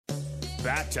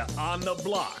back to On the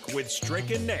Block with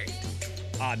Strick and Nate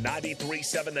on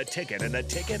 93.7 The Ticket and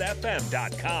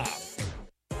theticketfm.com.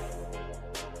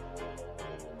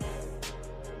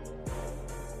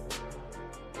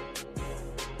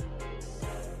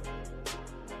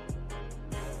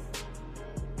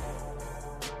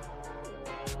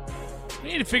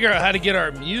 We need to figure out how to get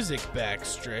our music back,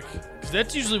 Strick, because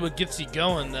that's usually what gets you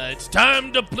going. It's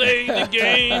time to play the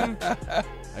game.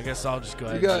 I guess I'll just go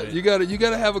ahead. You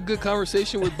gotta have a good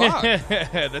conversation with Bob.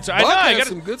 That's right. Bob I has got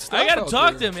some good stuff. I got to out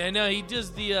talk there. to him, man. No, he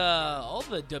does the all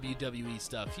the WWE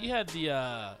stuff. He had the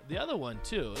other one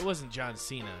too. It wasn't John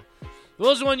Cena. What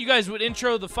was the one you guys would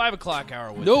intro the 5 o'clock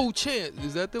hour with? No chance.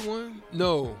 Is that the one?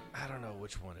 No. I don't know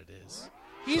which one it is.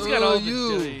 He's got all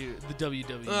the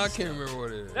WWE I stuff. can't remember what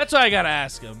it is. That's why I got to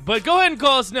ask him. But go ahead and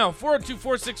call us now.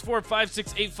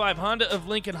 402-464-5685, Honda of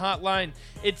Lincoln Hotline.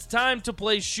 It's time to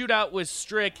play Shootout with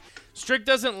Strick. Strick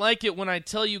doesn't like it when I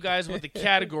tell you guys what the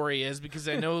category is because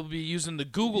I know he'll be using the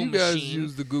Google machine. You guys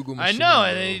use the Google machine. I know,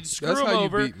 and they screw him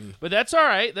over. Beat me. But that's all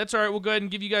right. That's all right. We'll go ahead and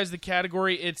give you guys the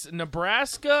category. It's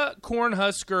Nebraska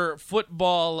Cornhusker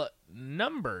football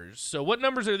numbers. So what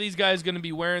numbers are these guys going to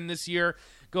be wearing this year?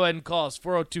 Go ahead and call us,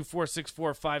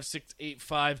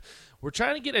 402-464-5685. We're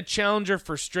trying to get a challenger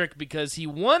for Strick because he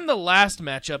won the last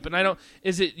matchup, and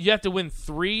you have to win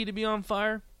 3 to be on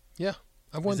fire? Yeah,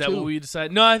 I won 2. Is that what we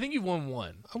decided? No, I think you won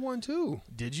 1. I won 2.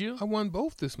 Did you? I won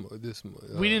both this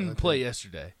we didn't play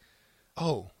yesterday.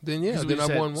 Oh, then I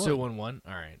won 1. So won 1?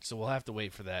 All right, so we'll have to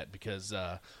wait for that because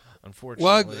unfortunately.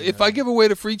 Well, if I give away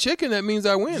the free chicken, that means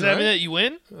I win. Does that mean that you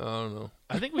win? I don't know.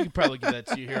 I think we could probably give that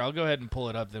to you here. I'll go ahead and pull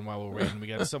it up then while we're waiting. We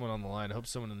got someone on the line. I hope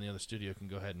someone in the other studio can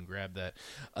go ahead and grab that.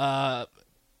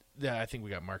 Yeah, I think we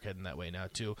got Mark heading that way now,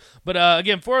 too. But,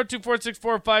 again,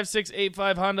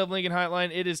 402-464-5685, Honda of Lincoln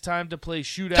Hotline. It is time to play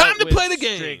Shootout. Time to play the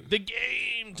game. Strick. The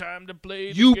game. Time to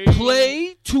play the you game. You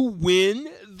play to win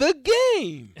the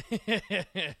game.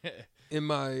 In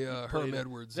my Herm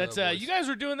Edwards That's voice. You guys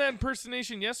were doing that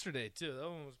impersonation yesterday, too. That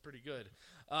one was pretty good.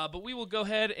 But we will go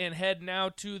ahead and head now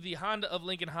to the Honda of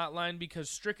Lincoln Hotline because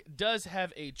Strick does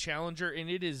have a challenger, and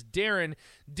it is Darren.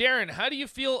 Darren, how do you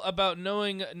feel about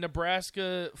knowing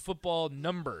Nebraska football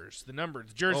numbers, the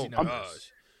jersey numbers?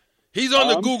 Gosh. He's on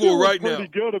the Google right now. I'm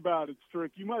pretty good about it,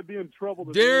 Strick. You might be in trouble.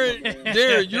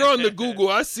 Darren, you're on the Google.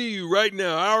 I see you right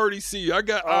now. I already see you. I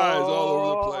got eyes all over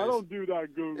the place. I don't do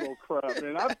that Google crap,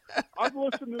 man. I've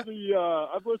listened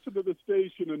to the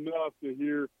station enough to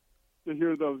hear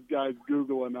those guys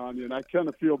Googling on you, and I kind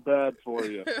of feel bad for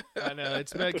you. I know.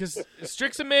 It's bad because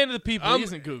Strick's a man of the people. He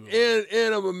isn't Googling.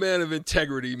 And I'm a man of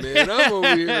integrity, man. I'm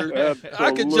over here.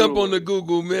 I could jump on the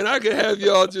Google, man. I could have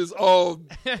y'all just all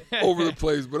over the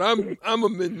place, but I'm a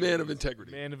man of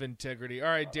integrity. Man of integrity. All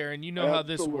right, Darren, you know how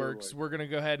this works. We're going to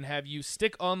go ahead and have you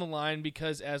stick on the line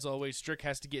because, as always, Strick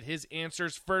has to get his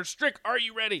answers first. Strick, are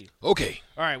you ready? Okay.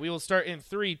 All right, we will start in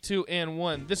 3, 2, and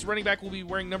 1. This running back will be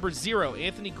wearing number 0,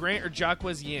 Anthony Grant or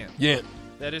Jacquez Yant. Yant.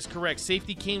 That is correct.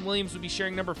 Safety Kane Williams will be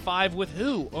sharing number 5 with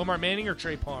who? Omar Manning or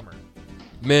Trey Palmer?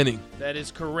 Manning. That is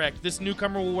correct. This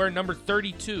newcomer will wear number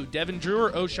 32, Devin Drew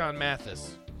or O'Shawn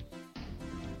Mathis?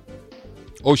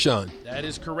 O'Shawn. That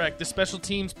is correct. The special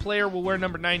teams player will wear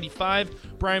number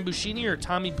 95, Brian Buschini or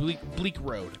Tommy Bleak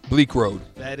Road? Bleak Road.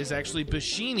 That is actually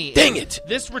Buschini. Dang it!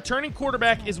 This returning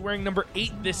quarterback is wearing number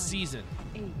 8 this season.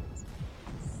 8,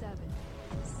 7,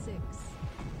 6,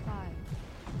 5,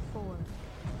 4,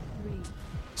 3,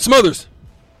 Smothers.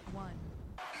 1.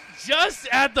 Just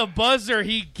at the buzzer,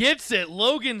 he gets it.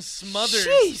 Logan Smothers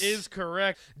is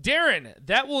correct. Darren,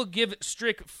 that will give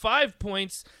Strick 5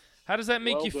 points. How does that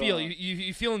make you feel?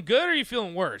 You feeling good or you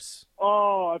feeling worse?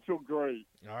 Oh, I feel great.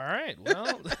 All right.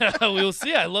 Well, we'll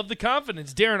see. I love the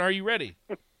confidence. Darren, are you ready?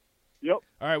 Yep.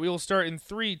 All right, we will start in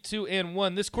 3, 2, and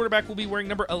 1. This quarterback will be wearing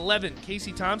number 11,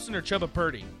 Casey Thompson or Chubba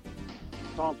Purdy?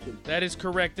 Thompson. That is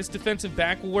correct. This defensive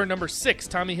back will wear number 6,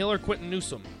 Tommy Hill or Quentin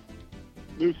Newsome?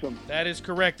 Newsome. That is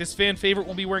correct. This fan favorite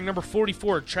will be wearing number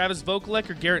 44, Travis Vokalek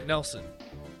or Garrett Nelson?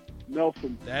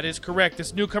 Nelson. That is correct.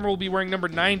 This newcomer will be wearing number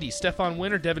 90, Stephon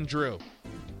Wynn or Devin Drew?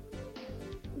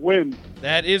 Win.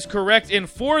 That is correct. And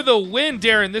for the win,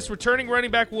 Darren, this returning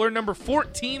running back will wear number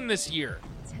 14 this year.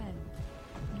 10,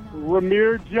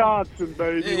 9. Johnson,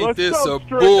 baby. Ain't Let's this go, a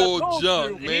Strick. bull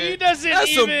jump, man? He doesn't That's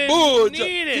even some bull need jump.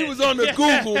 it. He was on the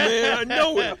Google, man. I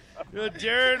know it.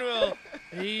 Darren will.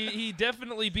 He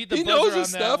definitely beat the He buzzer knows on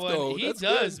his that stuff, one. though. He That's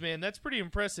does, good. man. That's pretty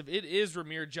impressive. It is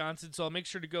Ramir Johnson, so I'll make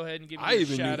sure to go ahead and give you I the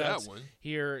even knew that shout-outs one.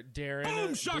 here, Darren.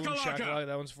 Boom shakalaka.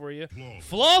 That one's for you.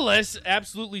 Flawless.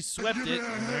 Absolutely swept it.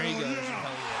 And there you go. There's your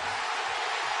hell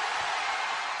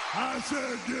yeah. I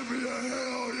said, give me a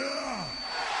hell yeah.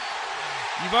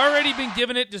 You've already been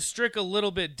giving it to Strick a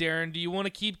little bit, Darren. Do you want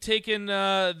to keep taking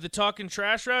the talking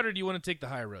trash route, or do you want to take the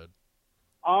high road?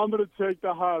 I'm going to take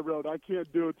the high road. I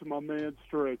can't do it to my man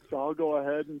Strick, so I'll go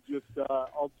ahead and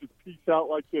I'll just peace out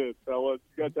like this, fellas.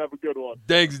 You guys have a good one.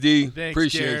 Thanks, D. Thanks,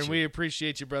 appreciate Darren. you. We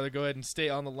appreciate you, brother. Go ahead and stay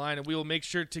on the line, and we will make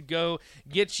sure to go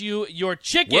get you your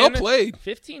chicken. Well played.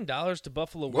 $15 to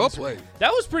Buffalo Wings. Well played.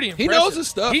 That was pretty impressive. He knows his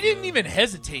stuff. He didn't even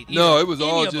hesitate either. No, it was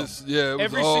Any all of them. just, it was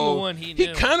Every all, single one he knew.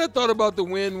 He kind of thought about the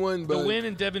win one, but the win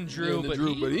and Devin Drew, but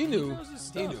he knew. knows his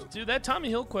stuff. He knew. Dude, that Tommy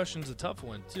Hill question's a tough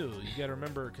one, too. You got to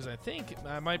remember, because I think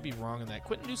I might be wrong on that.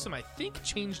 Quentin Newsom, I think,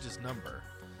 changed his number.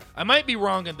 I might be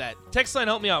wrong on that. Text line,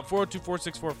 help me out,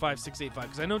 402-464-5685,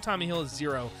 because I know Tommy Hill is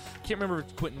 0. Can't remember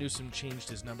if Quentin Newsom changed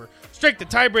his number. Strike the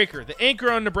tiebreaker. The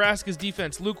anchor on Nebraska's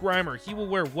defense, Luke Reimer. He will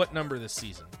wear what number this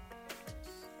season?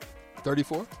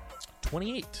 34?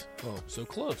 28. Oh, so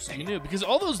close. You knew. Because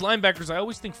all those linebackers, I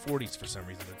always think 40s for some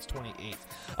reason. It's 28.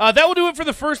 That will do it for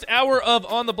the first hour of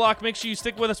On the Block. Make sure you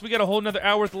stick with us. We got a whole nother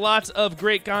hour with lots of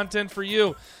great content for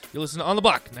you. You listen to On the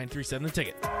Block, 93.7 The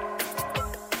Ticket.